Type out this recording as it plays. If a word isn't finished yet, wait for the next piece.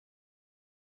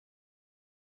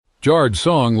Jared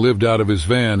Song lived out of his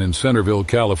van in Centerville,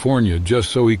 California,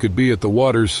 just so he could be at the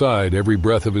water's side every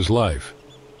breath of his life.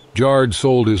 Jared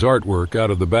sold his artwork out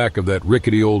of the back of that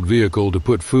rickety old vehicle to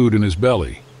put food in his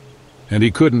belly. And he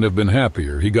couldn't have been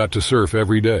happier. He got to surf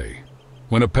every day.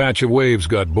 When a patch of waves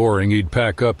got boring, he'd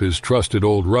pack up his trusted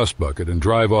old rust bucket and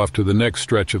drive off to the next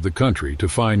stretch of the country to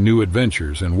find new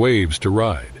adventures and waves to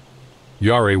ride.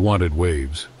 Jared wanted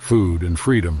waves, food, and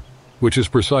freedom, which is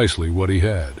precisely what he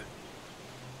had.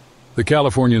 The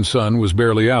Californian sun was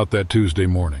barely out that Tuesday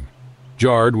morning.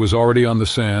 Jared was already on the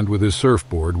sand with his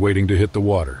surfboard waiting to hit the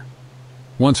water.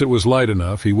 Once it was light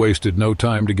enough, he wasted no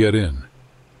time to get in.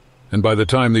 And by the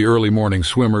time the early morning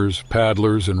swimmers,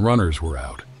 paddlers, and runners were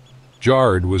out,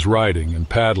 Jared was riding and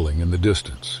paddling in the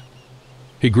distance.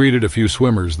 He greeted a few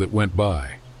swimmers that went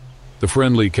by. The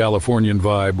friendly Californian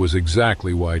vibe was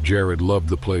exactly why Jared loved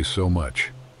the place so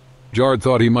much. Jared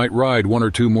thought he might ride one or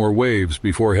two more waves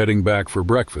before heading back for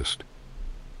breakfast.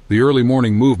 The early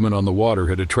morning movement on the water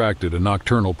had attracted a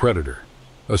nocturnal predator.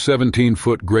 A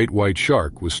 17-foot great white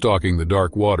shark was stalking the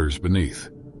dark waters beneath.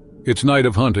 Its night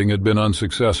of hunting had been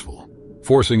unsuccessful,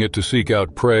 forcing it to seek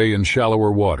out prey in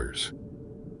shallower waters.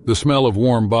 The smell of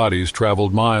warm bodies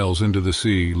traveled miles into the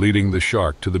sea, leading the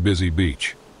shark to the busy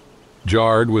beach.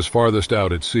 Jared was farthest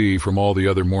out at sea from all the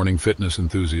other morning fitness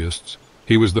enthusiasts.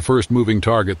 He was the first moving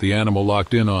target the animal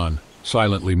locked in on,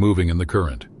 silently moving in the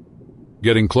current.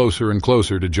 Getting closer and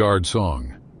closer to Jared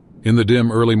Song. In the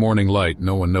dim early morning light,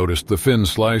 no one noticed the fin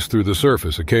slice through the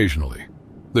surface occasionally.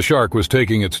 The shark was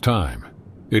taking its time.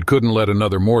 It couldn't let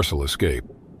another morsel escape,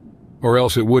 or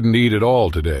else it wouldn't eat at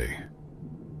all today.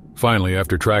 Finally,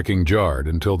 after tracking Jared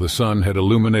until the sun had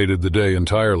illuminated the day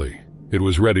entirely, it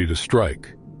was ready to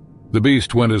strike. The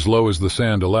beast went as low as the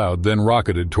sand allowed, then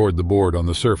rocketed toward the board on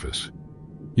the surface,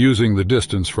 using the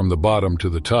distance from the bottom to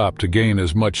the top to gain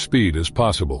as much speed as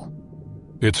possible.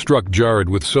 It struck Jared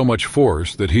with so much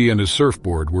force that he and his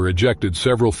surfboard were ejected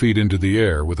several feet into the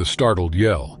air with a startled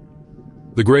yell.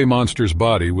 The gray monster's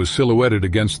body was silhouetted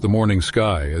against the morning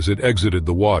sky as it exited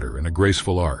the water in a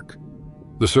graceful arc.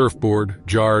 The surfboard,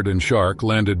 Jared, and shark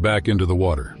landed back into the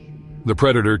water. The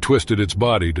predator twisted its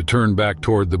body to turn back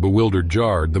toward the bewildered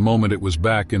Jared the moment it was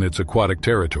back in its aquatic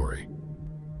territory.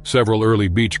 Several early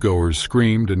beachgoers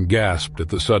screamed and gasped at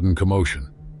the sudden commotion.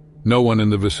 No one in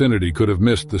the vicinity could have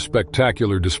missed the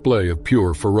spectacular display of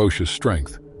pure, ferocious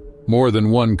strength. More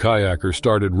than one kayaker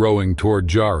started rowing toward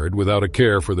Jared without a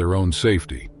care for their own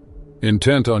safety,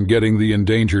 intent on getting the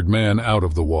endangered man out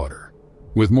of the water.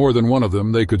 With more than one of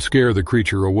them, they could scare the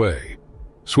creature away.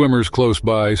 Swimmers close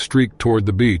by streaked toward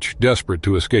the beach, desperate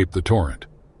to escape the torrent.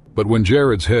 But when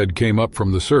Jared's head came up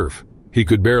from the surf, he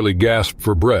could barely gasp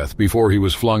for breath before he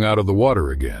was flung out of the water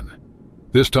again.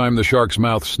 This time the shark's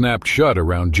mouth snapped shut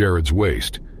around Jared's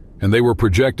waist, and they were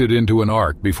projected into an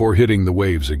arc before hitting the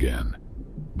waves again.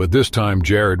 But this time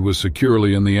Jared was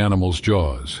securely in the animal's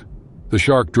jaws. The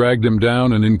shark dragged him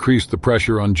down and increased the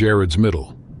pressure on Jared's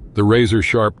middle. The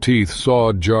razor-sharp teeth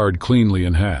sawed Jared cleanly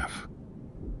in half.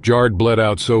 Jared bled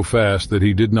out so fast that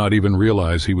he did not even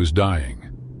realize he was dying.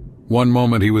 One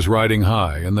moment he was riding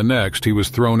high, and the next he was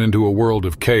thrown into a world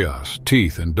of chaos,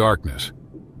 teeth, and darkness.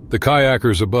 The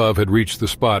kayakers above had reached the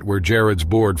spot where Jared's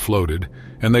board floated,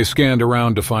 and they scanned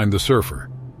around to find the surfer.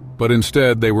 But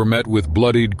instead they were met with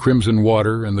bloodied crimson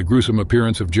water and the gruesome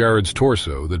appearance of Jared's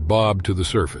torso that bobbed to the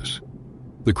surface.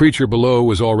 The creature below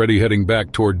was already heading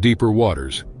back toward deeper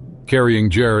waters, carrying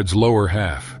Jared's lower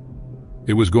half.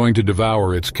 It was going to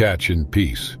devour its catch in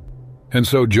peace. And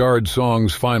so Jared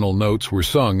Song's final notes were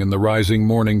sung in the rising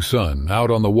morning sun, out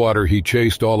on the water he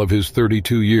chased all of his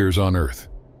 32 years on Earth.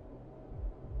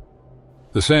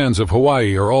 The sands of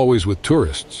Hawaii are always with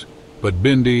tourists, but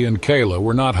Bindi and Kayla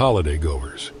were not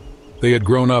holiday-goers. They had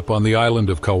grown up on the island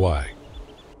of Kauai.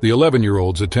 The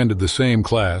 11-year-olds attended the same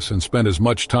class and spent as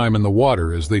much time in the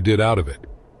water as they did out of it.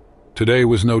 Today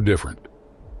was no different.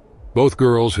 Both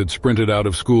girls had sprinted out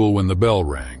of school when the bell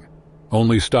rang,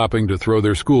 only stopping to throw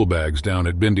their school bags down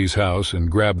at Bindi's house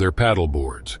and grab their paddle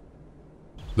boards.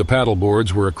 The paddle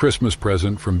boards were a Christmas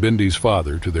present from Bindi's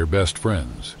father to their best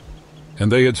friends, and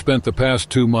they had spent the past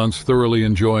 2 months thoroughly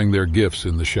enjoying their gifts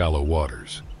in the shallow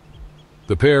waters.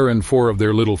 The pair and 4 of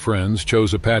their little friends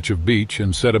chose a patch of beach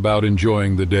and set about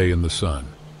enjoying the day in the sun.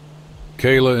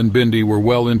 Kayla and Bindi were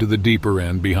well into the deeper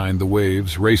end behind the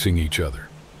waves, racing each other.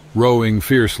 Rowing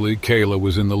fiercely, Kayla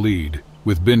was in the lead,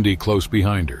 with Bindi close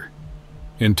behind her.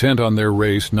 Intent on their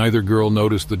race, neither girl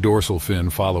noticed the dorsal fin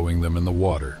following them in the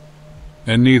water.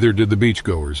 And neither did the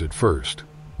beachgoers at first.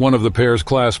 One of the pair's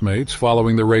classmates,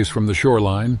 following the race from the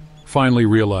shoreline, finally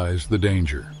realized the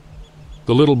danger.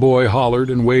 The little boy hollered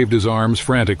and waved his arms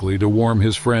frantically to warm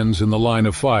his friends in the line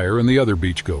of fire and the other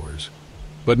beachgoers.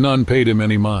 But none paid him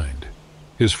any mind.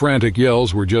 His frantic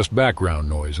yells were just background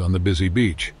noise on the busy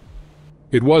beach.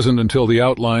 It wasn't until the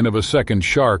outline of a second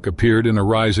shark appeared in a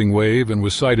rising wave and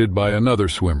was sighted by another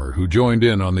swimmer who joined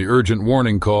in on the urgent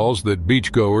warning calls that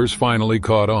beachgoers finally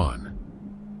caught on.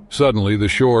 Suddenly, the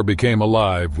shore became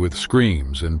alive with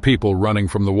screams and people running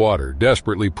from the water,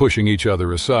 desperately pushing each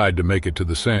other aside to make it to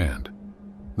the sand.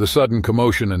 The sudden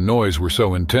commotion and noise were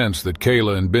so intense that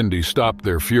Kayla and Bindi stopped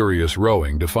their furious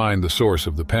rowing to find the source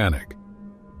of the panic.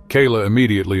 Kayla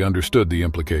immediately understood the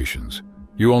implications.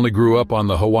 You only grew up on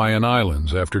the Hawaiian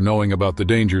Islands after knowing about the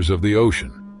dangers of the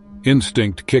ocean.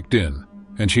 Instinct kicked in,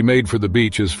 and she made for the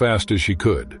beach as fast as she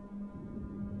could.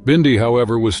 Bindi,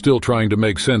 however, was still trying to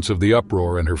make sense of the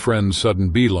uproar and her friend's sudden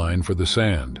beeline for the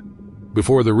sand.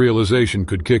 Before the realization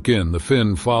could kick in, the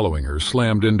fin following her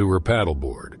slammed into her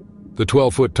paddleboard. The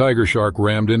 12-foot tiger shark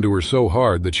rammed into her so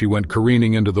hard that she went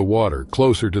careening into the water,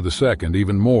 closer to the second,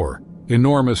 even more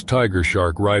enormous tiger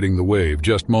shark riding the wave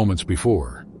just moments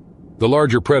before. The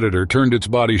larger predator turned its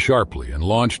body sharply and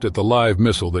launched at the live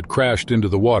missile that crashed into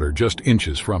the water just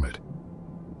inches from it.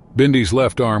 Bindi's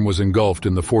left arm was engulfed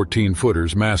in the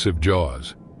 14-footer's massive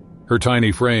jaws. Her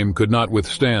tiny frame could not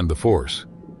withstand the force.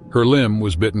 Her limb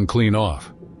was bitten clean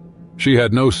off. She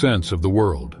had no sense of the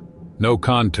world, no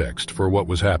context for what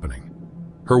was happening.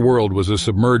 Her world was a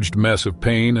submerged mess of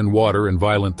pain and water and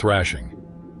violent thrashing.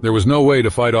 There was no way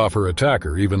to fight off her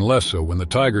attacker, even less so when the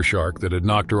tiger shark that had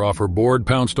knocked her off her board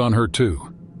pounced on her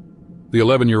too. The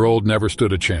 11-year-old never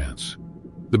stood a chance.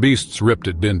 The beasts ripped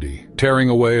at Bindi, tearing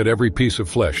away at every piece of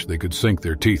flesh they could sink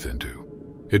their teeth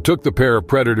into. It took the pair of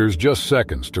predators just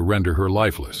seconds to render her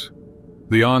lifeless.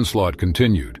 The onslaught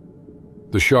continued.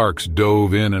 The sharks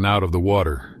dove in and out of the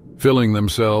water, filling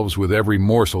themselves with every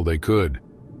morsel they could.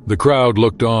 The crowd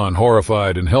looked on,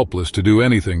 horrified and helpless to do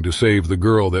anything to save the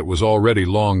girl that was already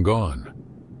long gone.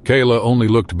 Kayla only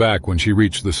looked back when she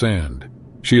reached the sand.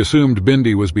 She assumed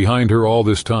Bindi was behind her all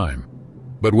this time.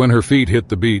 But when her feet hit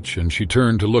the beach and she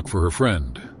turned to look for her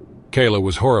friend, Kayla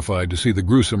was horrified to see the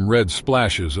gruesome red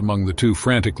splashes among the two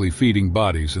frantically feeding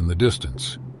bodies in the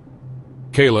distance.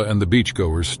 Kayla and the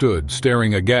beachgoers stood,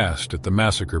 staring aghast at the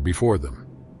massacre before them.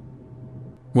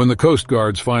 When the Coast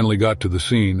Guards finally got to the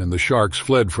scene and the sharks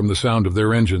fled from the sound of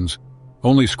their engines,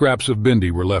 only scraps of Bindi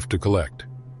were left to collect.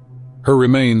 Her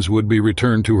remains would be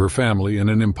returned to her family in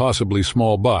an impossibly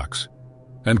small box,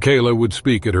 and Kayla would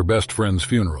speak at her best friend's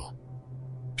funeral.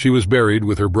 She was buried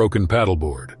with her broken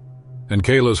paddleboard, and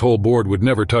Kayla's whole board would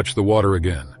never touch the water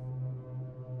again.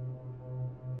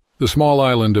 The small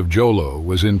island of Jolo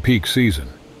was in peak season.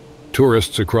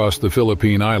 Tourists across the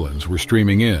Philippine Islands were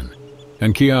streaming in,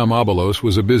 and Kiam Abalos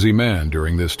was a busy man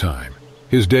during this time.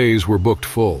 His days were booked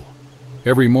full.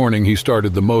 Every morning he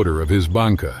started the motor of his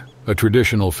bangka, a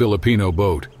traditional Filipino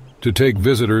boat, to take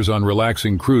visitors on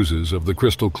relaxing cruises of the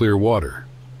crystal-clear water.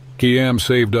 Kiam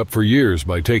saved up for years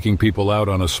by taking people out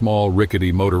on a small,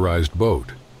 rickety motorized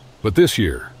boat. But this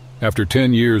year, after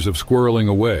 10 years of squirreling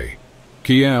away,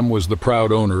 Kiam was the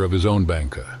proud owner of his own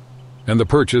bangka. And the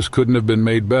purchase couldn't have been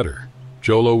made better.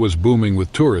 Jolo was booming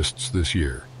with tourists this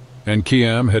year, and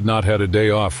Kiam had not had a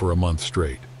day off for a month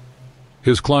straight.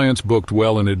 His clients booked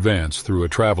well in advance through a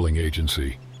traveling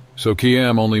agency, so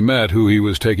Kiam only met who he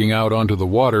was taking out onto the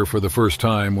water for the first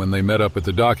time when they met up at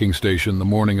the docking station the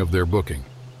morning of their booking.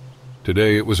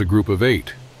 Today it was a group of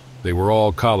 8. They were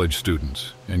all college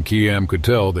students, and Kiam could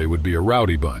tell they would be a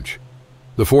rowdy bunch.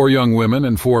 The 4 young women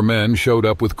and 4 men showed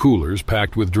up with coolers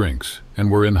packed with drinks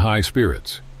and were in high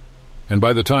spirits. And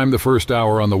by the time the first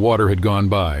hour on the water had gone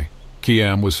by,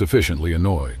 Kiam was sufficiently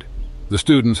annoyed. The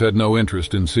students had no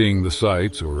interest in seeing the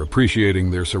sights or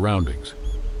appreciating their surroundings.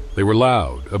 They were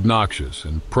loud, obnoxious,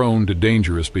 and prone to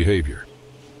dangerous behavior.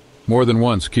 More than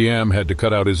once, Kiam had to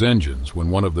cut out his engines when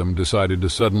one of them decided to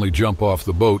suddenly jump off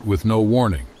the boat with no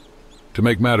warning. To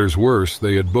make matters worse,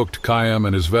 they had booked Kiam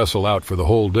and his vessel out for the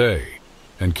whole day,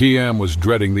 and Kiam was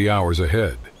dreading the hours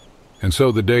ahead. And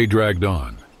so the day dragged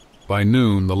on. By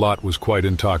noon, the lot was quite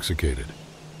intoxicated.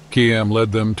 Kiam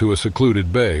led them to a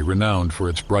secluded bay renowned for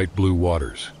its bright blue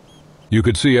waters. You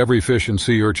could see every fish and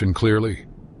sea urchin clearly,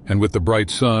 and with the bright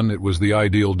sun, it was the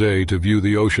ideal day to view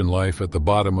the ocean life at the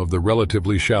bottom of the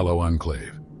relatively shallow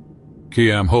enclave.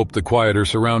 Kiam hoped the quieter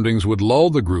surroundings would lull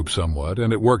the group somewhat,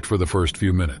 and it worked for the first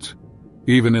few minutes.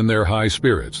 Even in their high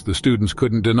spirits, the students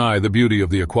couldn't deny the beauty of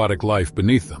the aquatic life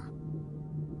beneath them.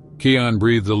 Kian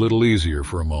breathed a little easier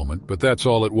for a moment, but that's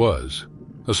all it was,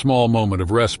 a small moment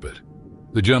of respite.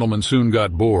 The gentleman soon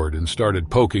got bored and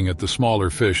started poking at the smaller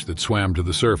fish that swam to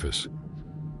the surface.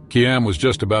 Kian was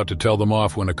just about to tell them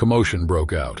off when a commotion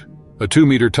broke out. A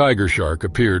 2-meter tiger shark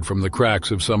appeared from the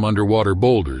cracks of some underwater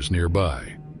boulders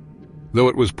nearby. Though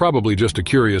it was probably just a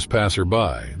curious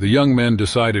passerby, the young men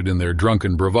decided in their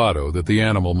drunken bravado that the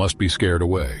animal must be scared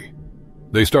away.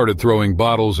 They started throwing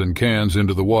bottles and cans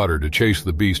into the water to chase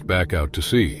the beast back out to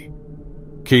sea.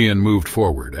 Kian moved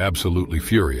forward, absolutely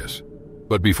furious.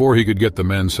 But before he could get the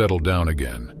men settled down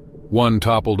again, one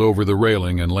toppled over the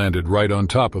railing and landed right on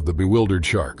top of the bewildered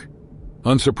shark.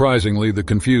 Unsurprisingly, the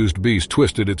confused beast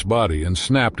twisted its body and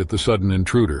snapped at the sudden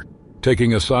intruder,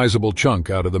 taking a sizable chunk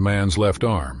out of the man's left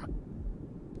arm.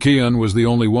 Kian was the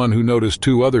only one who noticed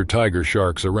 2 other tiger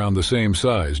sharks around the same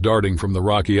size darting from the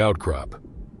rocky outcrop.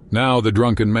 Now the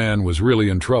drunken man was really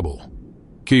in trouble.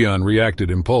 Kian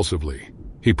reacted impulsively.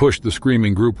 He pushed the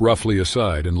screaming group roughly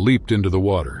aside and leaped into the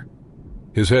water.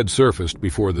 His head surfaced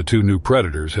before the 2 new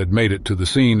predators had made it to the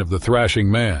scene of the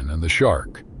thrashing man and the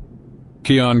shark.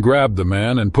 Kian grabbed the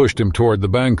man and pushed him toward the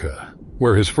banca,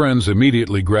 where his friends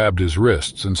immediately grabbed his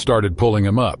wrists and started pulling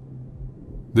him up.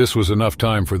 This was enough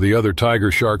time for the other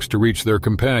tiger sharks to reach their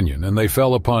companion, and they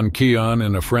fell upon Kian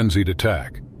in a frenzied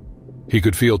attack. He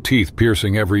could feel teeth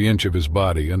piercing every inch of his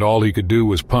body, and all he could do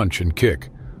was punch and kick,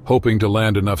 hoping to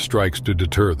land enough strikes to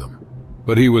deter them.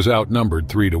 But he was outnumbered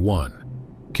 3-1.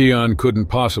 Kian couldn't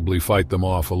possibly fight them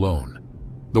off alone.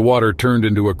 The water turned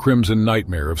into a crimson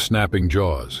nightmare of snapping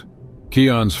jaws.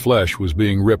 Kian's flesh was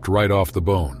being ripped right off the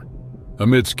bone.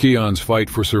 Amidst Kian's fight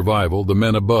for survival, the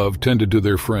men above tended to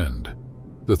their friend.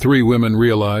 The 3 women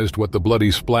realized what the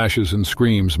bloody splashes and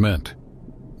screams meant.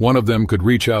 One of them could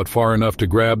reach out far enough to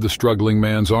grab the struggling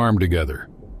man's arm together,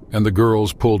 and the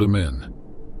girls pulled him in.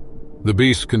 The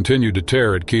beasts continued to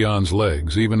tear at Kian's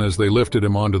legs even as they lifted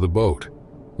him onto the boat.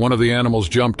 One of the animals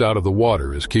jumped out of the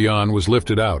water as Kian was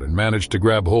lifted out and managed to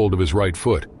grab hold of his right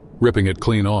foot, ripping it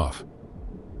clean off,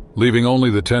 leaving only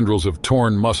the tendrils of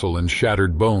torn muscle and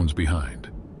shattered bones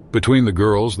behind. Between the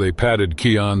girls, they patted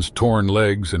Kian's torn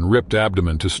legs and ripped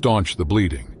abdomen to staunch the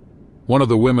bleeding. One of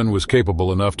the women was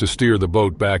capable enough to steer the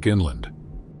boat back inland.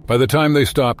 By the time they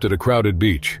stopped at a crowded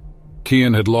beach,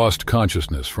 Kian had lost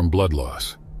consciousness from blood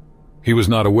loss. He was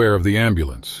not aware of the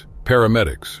ambulance,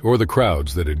 paramedics, or the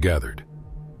crowds that had gathered.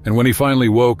 And when he finally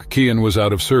woke, Kian was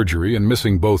out of surgery and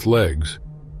missing both legs.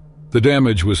 The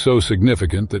damage was so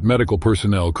significant that medical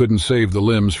personnel couldn't save the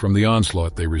limbs from the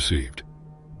onslaught they received.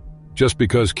 Just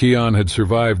because Kian had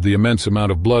survived the immense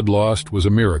amount of blood lost was a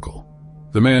miracle.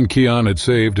 The man Kian had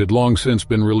saved had long since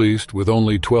been released with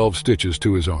only 12 stitches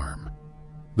to his arm.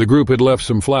 The group had left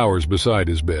some flowers beside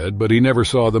his bed, but he never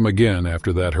saw them again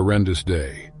after that horrendous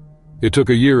day. It took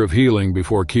a year of healing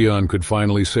before Kian could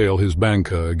finally sail his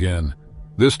banca again,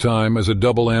 this time as a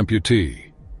double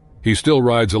amputee. He still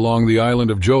rides along the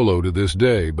island of Jolo to this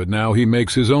day, but now he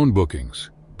makes his own bookings,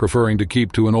 preferring to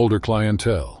keep to an older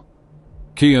clientele.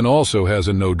 Kian also has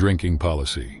a no-drinking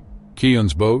policy.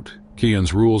 Kian's boat,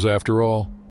 Kian's rules after all.